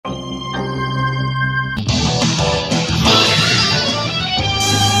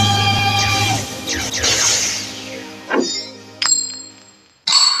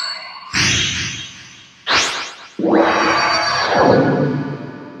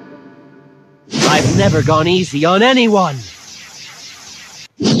I've never gone easy on anyone.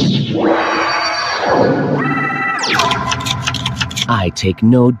 I take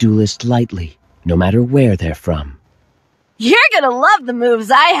no duelist lightly, no matter where they're from. You're gonna love the moves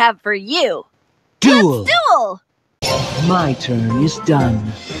I have for you. Duel! Let's duel! My turn is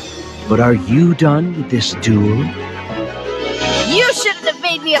done. But are you done with this duel? You shouldn't have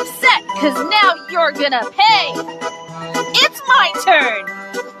made me upset, because now you're gonna pay! It's my turn!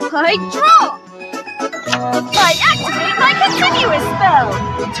 I draw! I activate my continuous spell!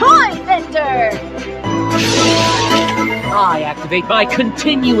 Toy Vendor! I activate my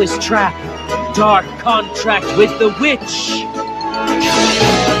continuous trap! Dark contract with the witch!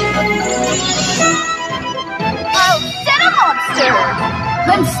 I'll set a monster!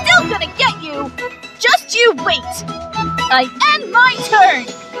 I'm still gonna get you! Just you wait! I end my turn!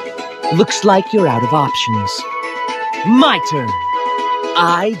 Looks like you're out of options. My turn!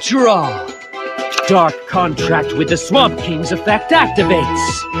 I draw! Dark contract with the Swamp King's effect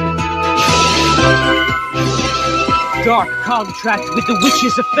activates! Dark contract with the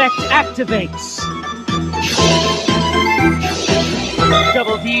witch's effect activates!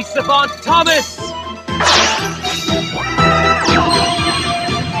 Double D Savant Thomas!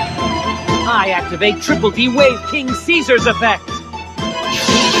 I activate Triple D Wave King Caesar's effect!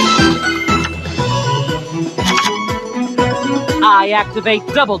 I activate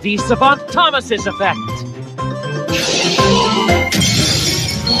Double D Savant Thomas's effect!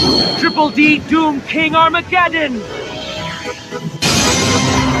 Triple D Doom King Armageddon!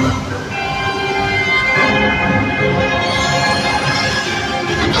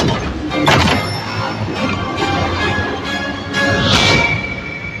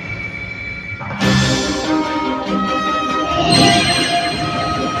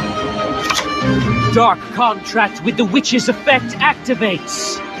 Dark contract with the witch's effect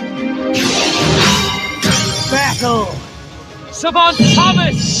activates! Battle! Savant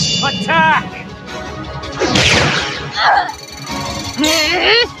Thomas! Attack!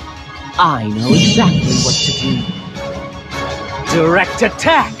 I know exactly what to do. Direct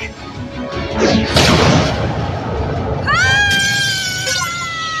attack!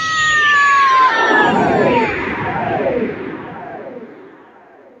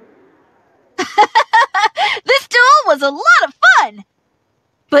 This duel was a lot of fun!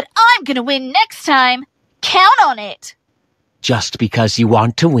 But I'm gonna win next time. Count on it! Just because you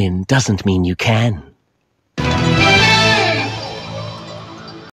want to win doesn't mean you can.